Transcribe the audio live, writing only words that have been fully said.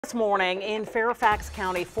This morning in Fairfax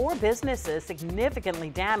County, 4 businesses significantly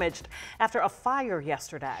damaged after a fire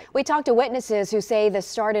yesterday. We talked to witnesses who say this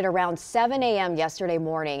started around 7 a.m. yesterday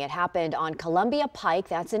morning. It happened on Columbia Pike,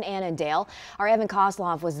 that's in Annandale. Our Evan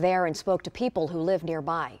Kozlov was there and spoke to people who live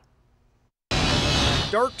nearby.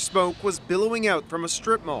 Dark smoke was billowing out from a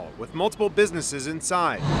strip mall with multiple businesses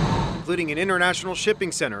inside, including an international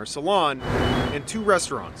shipping center, salon, and 2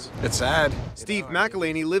 restaurants. It's sad. Steve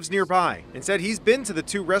McElhaney lives nearby and said he's been to the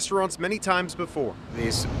 2 restaurants many times before.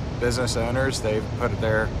 These business owners, they've put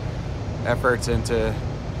their efforts into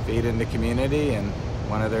feeding the community, and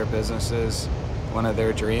one of their businesses, one of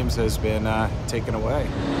their dreams has been taken away.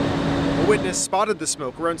 A witness spotted the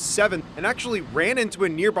smoke around 7 and actually ran into a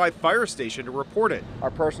nearby fire station to report it.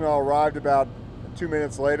 Our personnel arrived about 2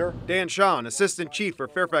 minutes later. Dan Shaw, assistant chief for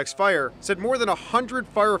Fairfax Fire, said more than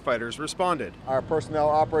 100 firefighters responded. Our personnel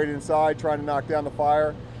operated inside trying to knock down the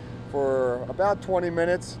fire for about 20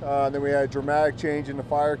 minutes. Then we had a dramatic change in the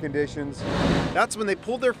fire conditions. That's when they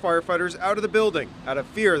pulled their firefighters out of the building out of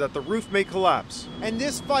fear that the roof may collapse. And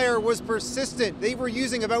this fire was persistent. They were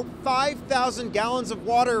using about 5,000 gallons of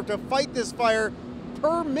water to fight this fire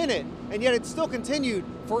per minute, and yet it still continued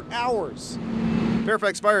for hours.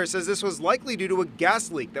 Fairfax Fire says this was likely due to a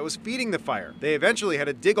gas leak that was feeding the fire. They eventually had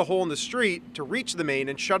to dig a hole in the street to reach the main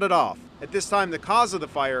and shut it off. At this time, the cause of the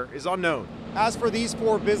fire is unknown. As for these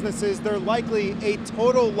 4 businesses, they're likely a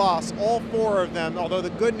total loss, all 4 of them, although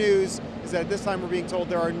the good news is that at this time we're being told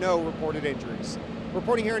there are no reported injuries.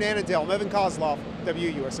 Reporting here in Annandale, I'm Evan Kozlov,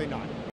 WUSA 9.